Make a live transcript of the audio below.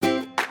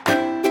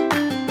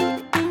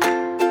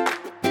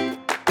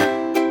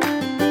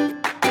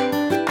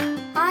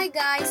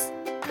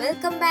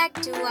welcome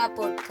back to our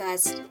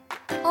podcast.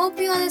 Hope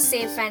you all are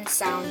safe and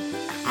sound.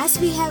 As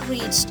we have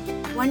reached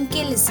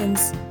 1K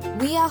listens,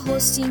 we are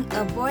hosting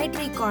a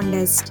poetry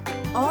contest.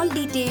 All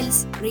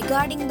details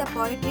regarding the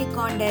poetry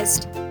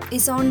contest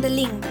is on the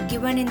link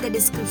given in the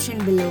description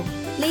below.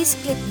 Please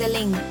click the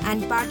link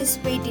and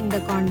participate in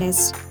the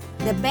contest.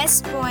 The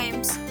best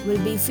poems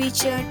will be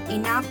featured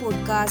in our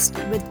podcast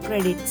with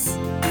credits.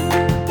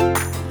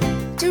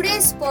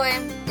 Today's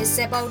poem is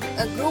about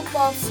a group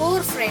of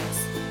 4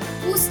 friends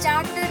who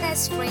started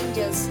as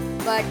strangers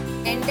but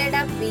ended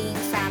up being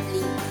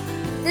family.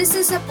 This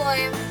is a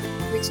poem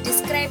which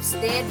describes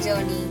their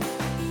journey.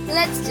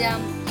 Let's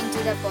jump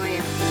into the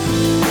poem.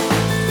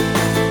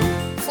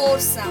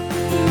 Foursome.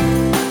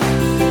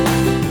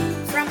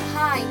 From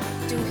high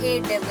to hey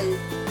devil,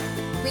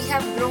 we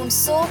have grown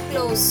so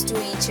close to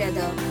each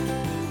other.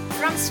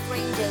 From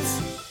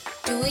strangers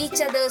to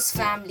each other's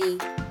family,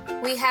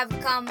 we have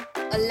come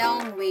a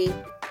long way.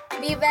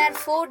 We were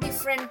 4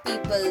 different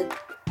people,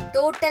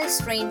 total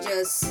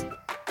strangers,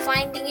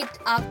 finding it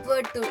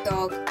awkward to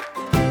talk.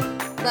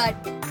 But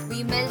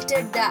we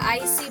melted the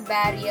icy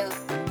barrier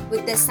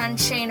with the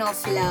sunshine of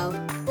love.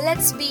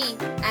 Let's be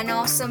an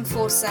awesome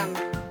foursome,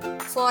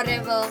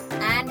 forever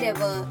and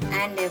ever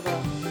and ever.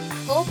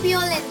 Hope you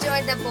all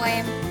enjoyed the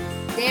poem.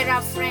 There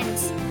are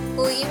friends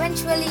who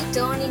eventually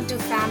turn into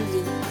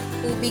family,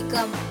 who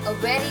become a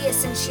very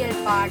essential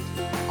part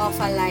of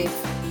our life.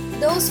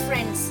 Those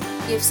friends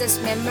gives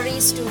us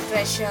memories to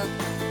treasure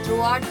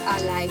throughout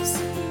our lives.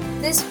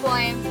 This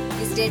poem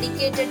is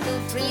dedicated to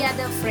 3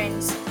 other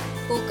friends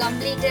who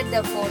completed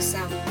the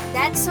foursome.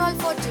 That's all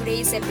for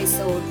today's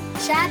episode.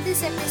 Share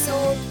this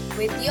episode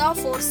with your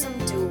foursome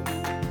too.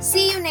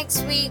 See you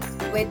next week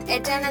with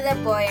yet another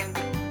poem.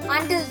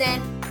 Until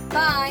then,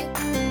 bye.